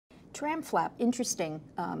TRAM flap, interesting.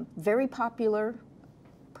 Very popular,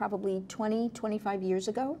 probably 20, 25 years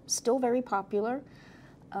ago. Still very popular.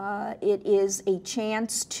 It is a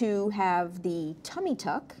chance to have the tummy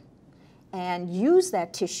tuck and use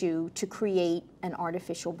that tissue to create an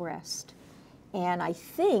artificial breast. And I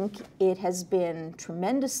think it has been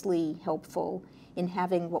tremendously helpful in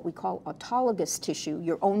having what we call autologous tissue,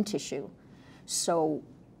 your own tissue. So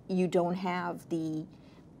you don't have the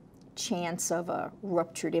chance of a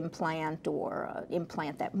ruptured implant or an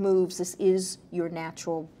implant that moves. This is your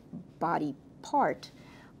natural body part.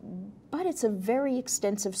 But it's a very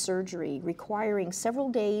extensive surgery requiring several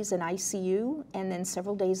days in ICU and then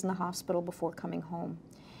several days in the hospital before coming home.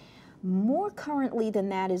 More currently than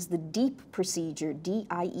that is the DIEP procedure,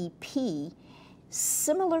 D-I-E-P.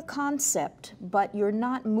 Similar concept, but you're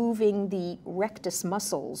not moving the rectus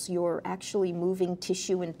muscles. You're actually moving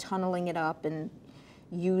tissue and tunneling it up and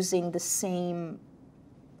using the same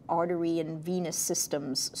artery and venous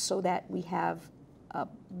systems so that we have a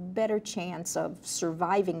better chance of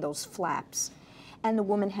surviving those flaps. And the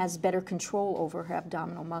woman has better control over her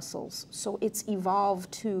abdominal muscles. So it's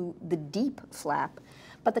evolved to the DIEP flap,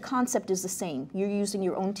 but the concept is the same. You're using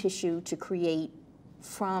your own tissue to create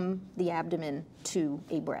from the abdomen to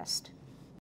a breast.